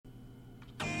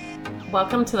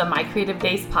Welcome to the My Creative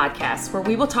Days podcast, where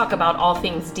we will talk about all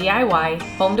things DIY,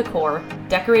 home decor,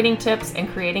 decorating tips, and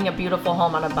creating a beautiful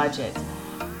home on a budget.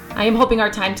 I am hoping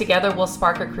our time together will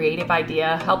spark a creative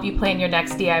idea, help you plan your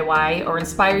next DIY, or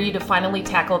inspire you to finally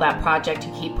tackle that project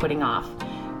you keep putting off.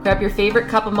 Grab your favorite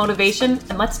cup of motivation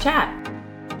and let's chat.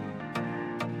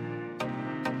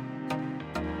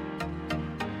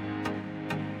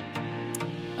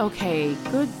 Okay,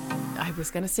 I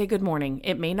was going to say good morning.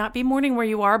 It may not be morning where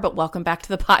you are, but welcome back to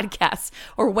the podcast.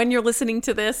 Or when you're listening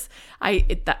to this,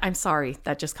 I'm sorry,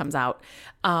 that just comes out.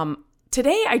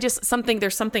 Today,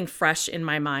 there's something fresh in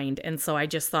my mind. And so I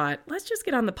just thought, let's just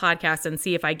get on the podcast and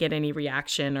see if I get any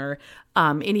reaction or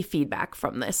any feedback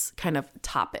from this kind of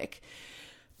topic.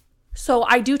 So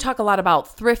I do talk a lot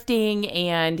about thrifting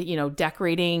and,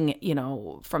 decorating,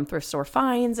 from thrift store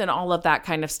finds and all of that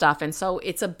kind of stuff. And so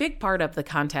it's a big part of the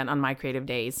content on My Creative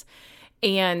Days.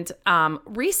 And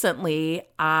recently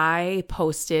I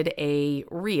posted a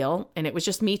reel and it was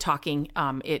just me talking.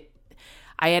 I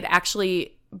had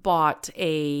actually bought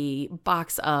a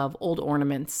box of old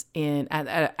ornaments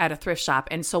at a thrift shop.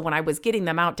 And so when I was getting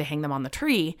them out to hang them on the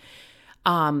tree,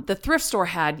 the thrift store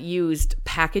had used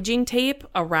packaging tape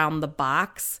around the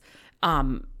box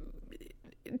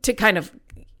to kind of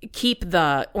keep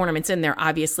the ornaments in there,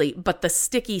 obviously, but the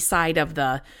sticky side of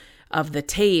the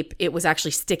tape, it was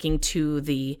actually sticking to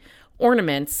the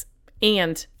ornaments.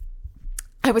 And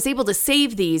I was able to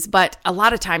save these, but a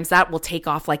lot of times that will take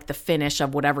off like the finish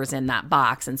of whatever's in that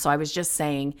box. And so I was just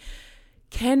saying,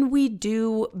 can we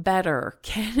do better?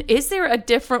 Is there a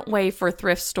different way for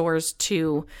thrift stores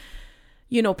to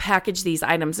package these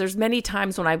items? There's many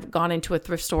times when I've gone into a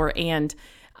thrift store and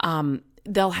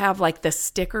they'll have like the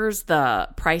stickers, the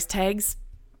price tags,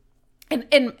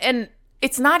 and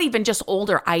it's not even just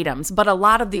older items, but a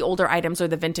lot of the older items or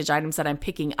the vintage items that I'm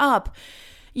picking up,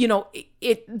 some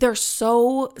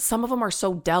of them are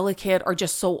so delicate or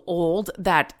just so old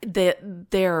that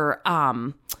they're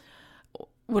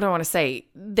what do I want to say?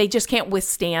 They just can't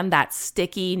withstand that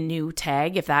sticky new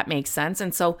tag, if that makes sense.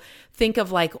 And so think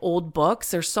of like old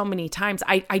books. There's so many times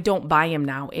I don't buy them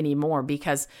now anymore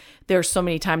because there's so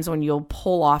many times when you'll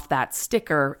pull off that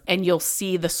sticker and you'll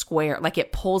see the square, like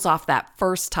it pulls off that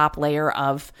first top layer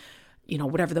of,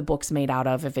 whatever the book's made out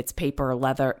of, if it's paper or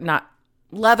leather, not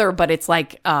leather, but it's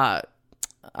like,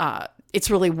 it's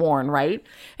really worn, right?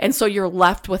 And so you're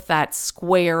left with that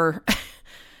square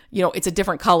it's a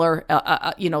different color,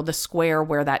 the square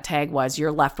where that tag was,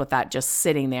 you're left with that just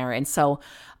sitting there. And so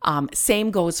same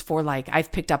goes for like,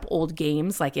 I've picked up old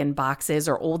games like in boxes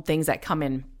or old things that come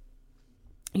in,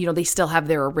 they still have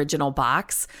their original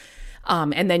box.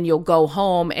 And then you'll go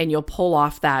home and you'll pull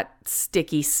off that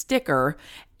sticky sticker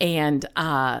and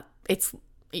it's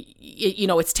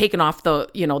taken off the,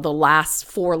 the last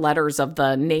four letters of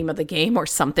the name of the game or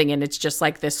something. And it's just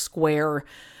like this square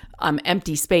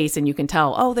empty space, and you can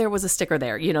tell, oh, there was a sticker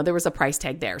there, there was a price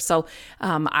tag there. So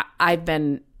I've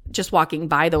been just walking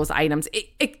by those items.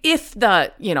 If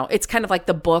it's kind of like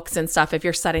the books and stuff, if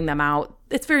you're setting them out,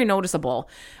 it's very noticeable.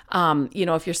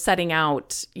 If you're setting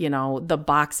out, the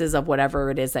boxes of whatever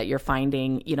it is that you're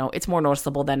finding, it's more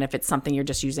noticeable than if it's something you're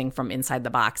just using from inside the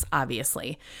box,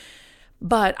 obviously.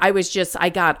 But I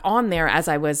got on there as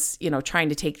I was, trying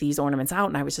to take these ornaments out.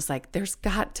 And I was just like, there's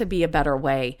got to be a better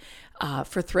way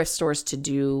for thrift stores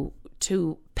to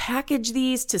package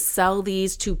these, to sell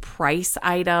these, to price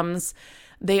items.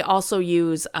 They also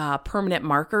use permanent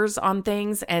markers on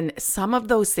things. And some of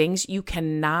those things, you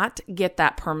cannot get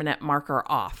that permanent marker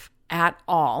off at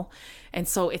all. And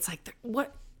so it's like,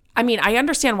 what? I mean, I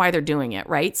understand why they're doing it,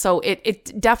 right? So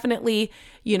it definitely,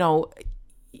 you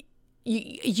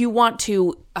want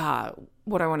to,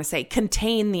 what I want to say,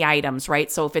 contain the items,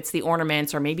 right? So if it's the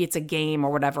ornaments or maybe it's a game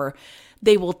or whatever,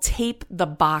 they will tape the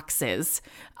boxes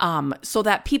so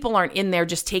that people aren't in there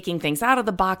just taking things out of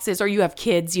the boxes, or you have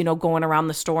kids, going around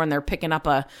the store and they're picking up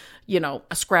a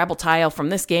Scrabble tile from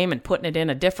this game and putting it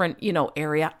in a different,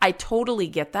 area. I totally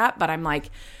get that, but I'm like,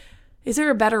 is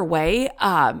there a better way?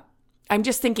 I'm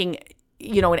just thinking,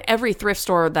 in every thrift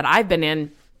store that I've been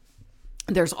in,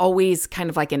 there's always kind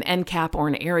of like an end cap or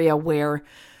an area where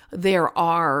there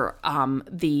are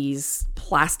these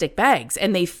plastic bags,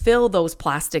 and they fill those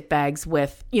plastic bags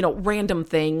with, random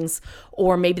things,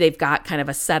 or maybe they've got kind of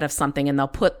a set of something and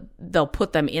they'll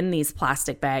put them in these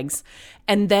plastic bags,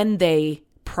 and then they'll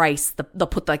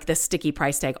put like this sticky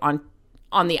price tag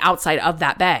on the outside of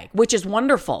that bag, which is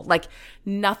wonderful. Like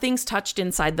nothing's touched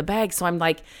inside the bag. So I'm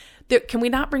like, can we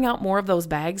not bring out more of those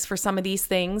bags for some of these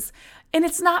things? And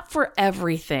it's not for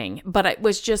everything, but it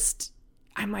was just,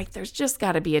 I'm like, there's just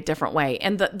got to be a different way.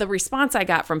 And the response I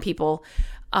got from people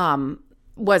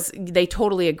they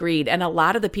totally agreed. And a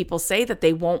lot of the people say that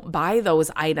they won't buy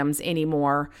those items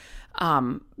anymore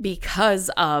because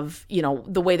of,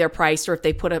 the way they're priced, or if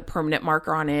they put a permanent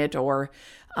marker on it, or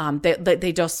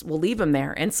they just will leave them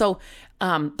there. And so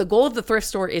the goal of the thrift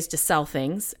store is to sell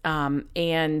things. But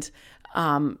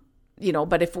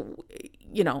if,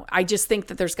 I just think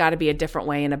that there's got to be a different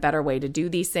way and a better way to do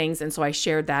these things. And so I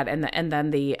shared that. And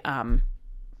then the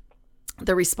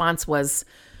response was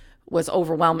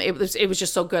overwhelming. It was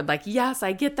just so good. Like, yes,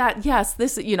 I get that. Yes,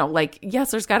 this,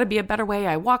 yes, there's got to be a better way.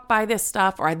 I walk by this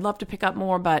stuff, or I'd love to pick up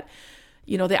more, but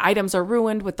the items are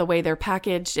ruined with the way they're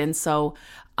packaged. And so,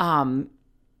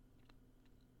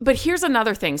 but here's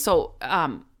another thing. So,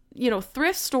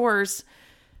 thrift stores,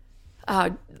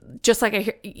 just like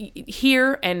I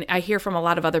hear, and I hear from a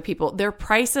lot of other people, their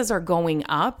prices are going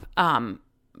up,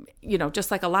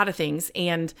 just like a lot of things.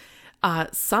 And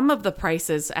some of the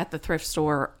prices at the thrift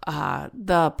store,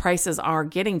 the prices are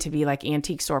getting to be like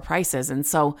antique store prices. And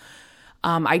so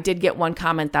I did get one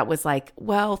comment that was like,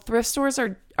 well, thrift stores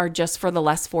are just for the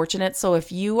less fortunate. So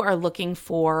if you are looking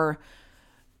for,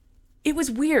 it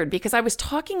was weird because I was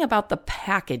talking about the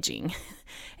packaging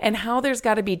and how there's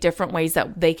got to be different ways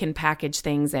that they can package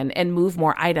things and move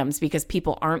more items because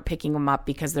people aren't picking them up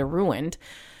because they're ruined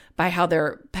by how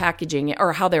they're packaging it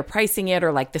or how they're pricing it,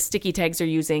 or like the sticky tags they're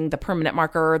using, the permanent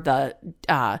marker,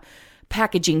 the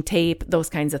packaging tape, those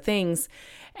kinds of things.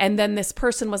 And then this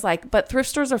person was like, but thrift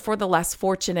stores are for the less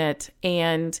fortunate.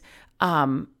 And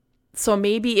so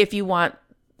maybe if you want,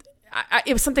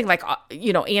 it was something like,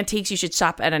 antiques, you should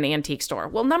shop at an antique store.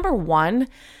 Well, number one,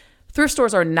 thrift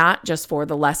stores are not just for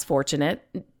the less fortunate.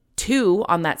 Two,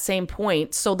 on that same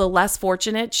point, so the less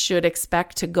fortunate should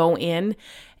expect to go in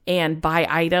and buy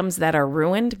items that are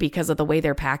ruined because of the way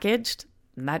they're packaged.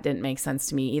 And that didn't make sense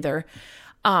to me either.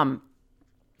 And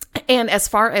as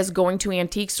far as going to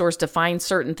antique stores to find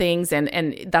certain things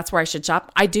and that's where I should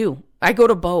shop, I do. I go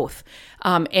to both.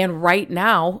 And right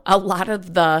now, a lot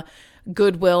of the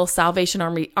Goodwill, Salvation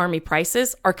Army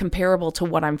prices are comparable to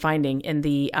what I'm finding in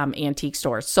the antique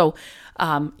stores. So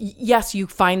yes, you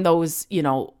find those,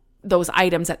 those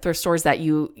items at thrift stores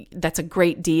that's a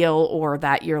great deal, or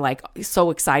that you're like so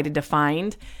excited to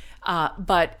find.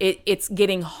 But it's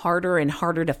getting harder and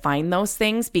harder to find those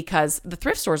things because the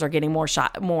thrift stores are getting more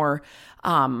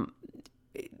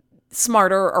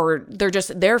smarter, or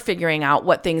they're figuring out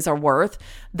what things are worth.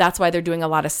 That's why they're doing a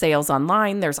lot of sales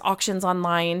online. There's auctions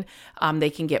online.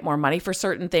 They can get more money for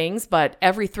certain things, but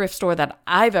every thrift store that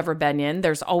I've ever been in,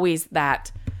 there's always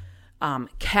that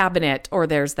cabinet, or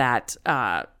there's that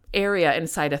area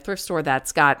inside a thrift store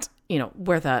that's got,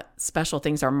 where the special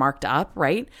things are marked up,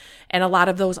 right? And a lot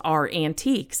of those are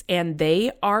antiques, and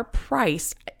they are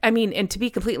priced, and to be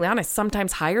completely honest,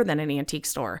 sometimes higher than an antique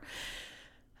store.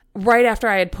 Right after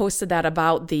I had posted that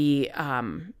about the,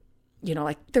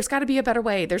 there's got to be a better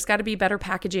way. There's got to be better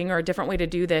packaging or a different way to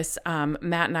do this.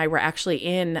 Matt and I were actually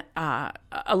in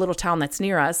a little town that's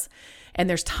near us, and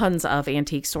there's tons of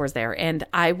antique stores there. And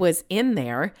I was in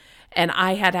there, and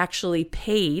I had actually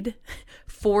paid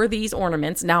for these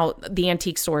ornaments. Now, the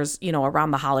antique stores,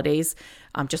 around the holidays,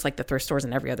 just like the thrift stores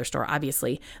and every other store,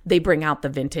 obviously, they bring out the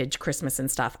vintage Christmas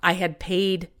and stuff. I had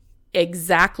paid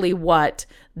exactly what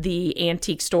the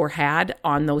antique store had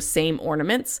on those same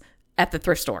ornaments at the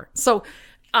thrift store. So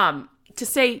to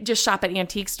say just shop at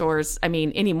antique stores,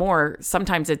 anymore,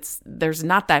 sometimes there's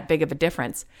not that big of a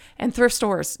difference. And thrift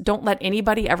stores, don't let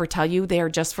anybody ever tell you they are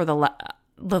just for the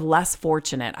less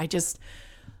fortunate.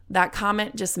 That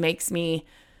comment just makes me,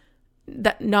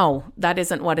 that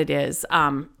isn't what it is.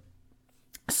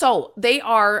 So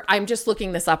I'm just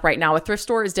looking this up right now. A thrift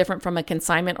store is different from a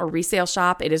consignment or resale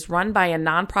shop. It is run by a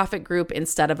nonprofit group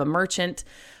instead of a merchant.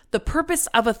 The purpose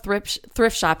of a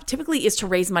thrift shop typically is to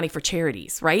raise money for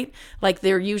charities, right? Like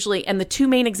they're usually, and the two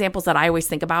main examples that I always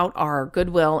think about are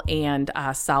Goodwill and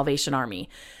Salvation Army.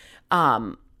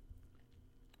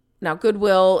 Now,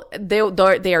 Goodwill, they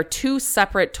are two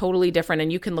separate, totally different,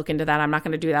 and you can look into that. I'm not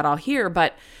going to do that all here,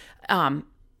 but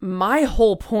my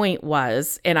whole point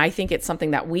was, and I think it's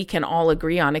something that we can all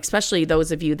agree on, especially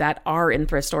those of you that are in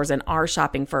thrift stores and are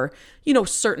shopping for,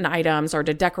 certain items or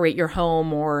to decorate your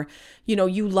home, or,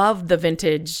 you love the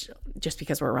vintage, just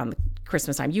because we're around the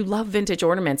Christmas time, you love vintage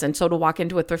ornaments. And so to walk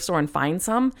into a thrift store and find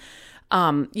some,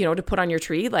 to put on your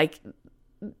tree, like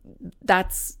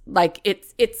that's like,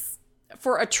 it's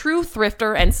for a true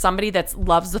thrifter and somebody that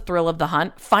loves the thrill of the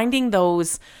hunt, finding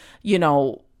those,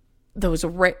 those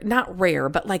not rare,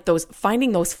 but like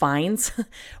finding those finds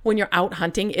when you're out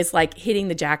hunting is like hitting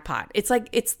the jackpot. It's like,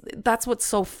 that's what's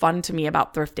so fun to me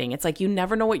about thrifting. It's like, you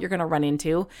never know what you're going to run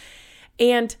into.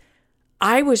 And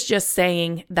I was just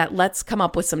saying that let's come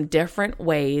up with some different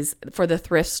ways for the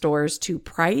thrift stores to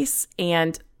price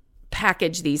and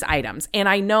package these items. And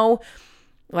I know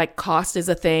like cost is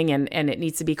a thing and it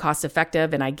needs to be cost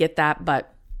effective. And I get that,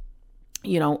 but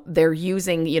they're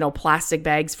using, plastic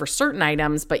bags for certain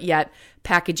items, but yet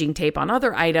packaging tape on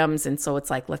other items. And so it's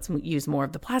like, let's use more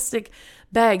of the plastic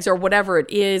bags or whatever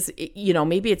it is.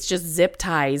 Maybe it's just zip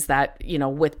ties that,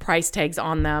 with price tags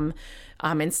on them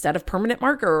instead of permanent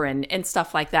marker and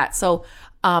stuff like that. So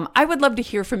I would love to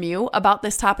hear from you about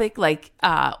this topic. Like,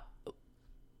 how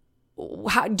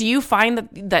do you find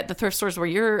that the thrift stores where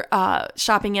you're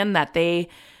shopping in, that they,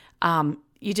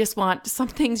 you just want some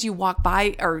things you walk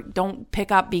by or don't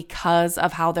pick up because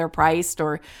of how they're priced,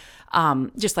 or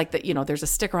just like that, there's a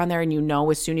sticker on there and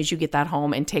as soon as you get that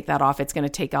home and take that off, it's going to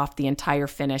take off the entire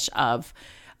finish of,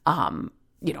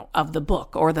 of the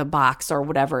book or the box or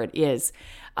whatever it is.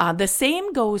 The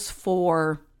same goes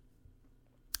for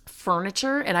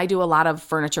furniture. And I do a lot of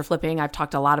furniture flipping. I've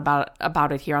talked a lot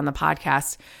about it here on the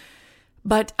podcast.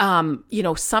 But,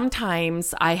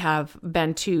 sometimes I have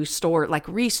been to store like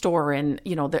Restore and,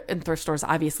 in thrift stores,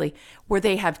 obviously, where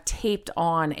they have taped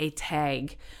on a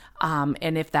tag.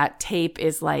 And if that tape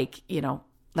is like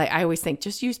I always think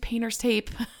just use painter's tape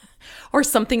or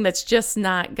something that's just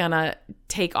not gonna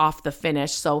take off the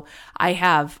finish. So I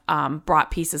have brought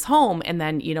pieces home and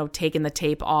then, taken the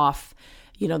tape off,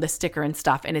 the sticker and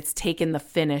stuff, and it's taken the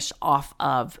finish off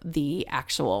of the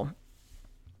actual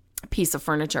piece of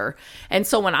furniture. And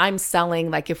so when I'm selling,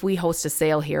 like if we host a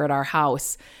sale here at our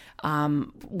house,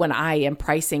 when I am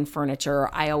pricing furniture,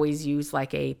 I always use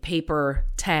like a paper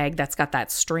tag that's got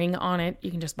that string on it.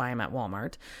 You can just buy them at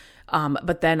Walmart.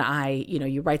 But then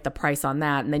you write the price on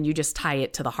that and then you just tie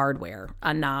it to the hardware,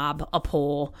 a knob, a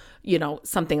pole,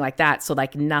 something like that. So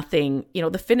like nothing,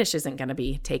 the finish isn't going to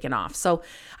be taken off. So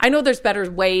I know there's better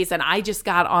ways, and I just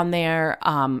got on there,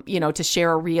 to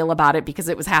share a reel about it because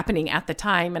it was happening at the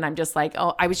time. And I'm just like,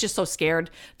 I was just so scared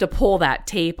to pull that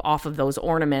tape off of those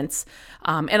ornaments.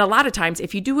 And a lot of times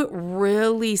if you do it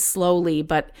really slowly,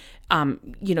 but,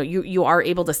 you are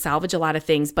able to salvage a lot of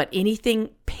things, but anything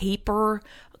paper,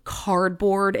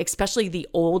 cardboard, especially the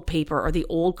old paper or the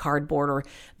old cardboard or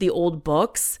the old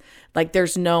books, like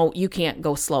you can't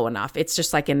go slow enough. It's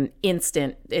just like an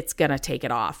instant, it's going to take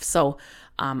it off. So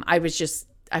I was just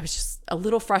a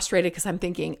little frustrated because I'm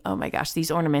thinking, oh my gosh,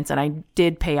 these ornaments, and I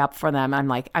did pay up for them. I'm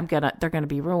like, they're going to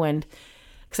be ruined,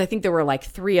 because I think there were like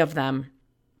 3 of them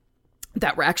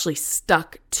that were actually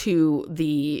stuck to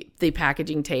the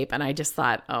packaging tape. And I just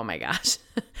thought, oh my gosh,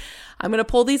 I'm going to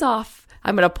pull these off.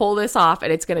 I'm going to pull this off,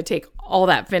 and it's going to take all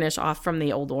that finish off from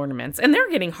the old ornaments. And they're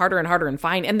getting harder and harder to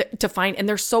find, and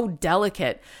they're so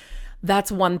delicate.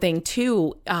 That's one thing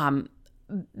too.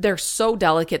 They're so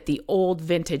delicate, the old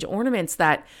vintage ornaments,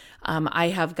 that I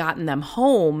have gotten them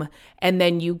home, and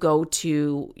then you go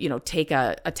to, take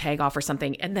a tag off or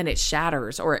something, and then it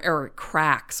shatters or it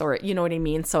cracks, or you know what I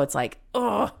mean? So it's like,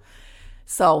 oh.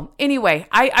 So anyway,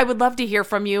 I would love to hear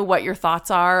from you what your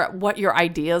thoughts are, what your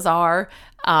ideas are.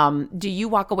 Do you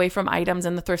walk away from items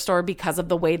in the thrift store because of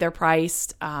the way they're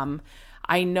priced?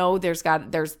 I know there's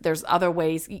other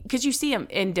ways, because you see them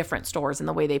in different stores and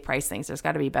the way they price things. There's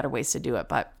got to be better ways to do it.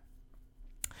 But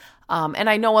and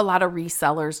I know a lot of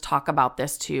resellers talk about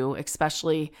this too,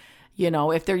 especially,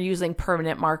 if they're using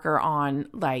permanent marker on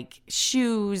like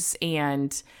shoes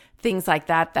and things like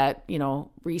that,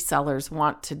 resellers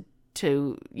want to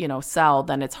sell,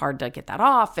 then it's hard to get that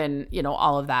off and,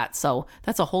 all of that. So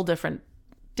that's a whole different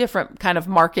kind of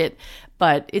market,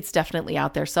 but it's definitely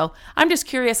out there. So I'm just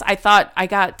curious. I thought I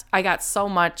got so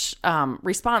much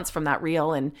response from that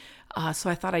reel. And so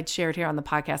I thought I'd share it here on the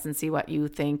podcast and see what you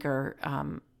think, or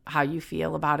how you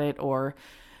feel about it, or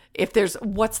if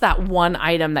what's that one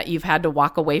item that you've had to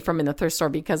walk away from in the thrift store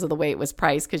because of the way it was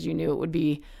priced, because you knew it would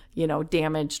be,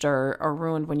 damaged or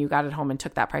ruined when you got it home and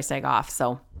took that price tag off.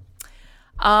 So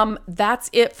that's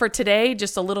it for today.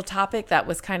 Just a little topic that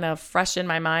was kind of fresh in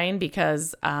my mind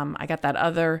because I got that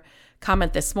other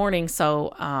comment this morning.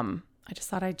 So I just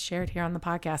thought I'd share it here on the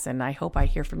podcast, and I hope I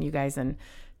hear from you guys and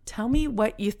tell me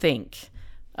what you think.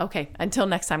 Okay, until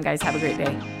next time, guys, have a great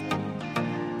day.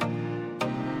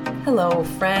 Hello,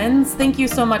 friends. Thank you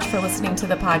so much for listening to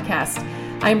the podcast.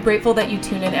 I'm grateful that you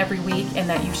tune in every week and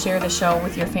that you share the show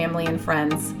with your family and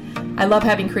friends. I love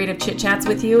having creative chit chats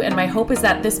with you, and my hope is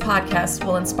that this podcast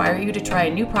will inspire you to try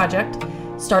a new project,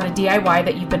 start a DIY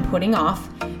that you've been putting off,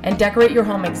 and decorate your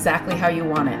home exactly how you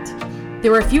want it.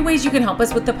 There are a few ways you can help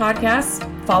us with the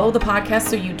podcast. Follow the podcast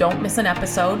so you don't miss an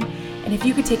episode. And if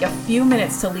you could take a few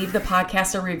minutes to leave the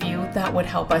podcast a review, that would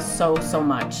help us so, so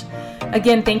much.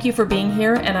 Again, thank you for being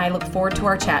here, and I look forward to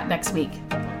our chat next week.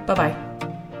 Bye-bye.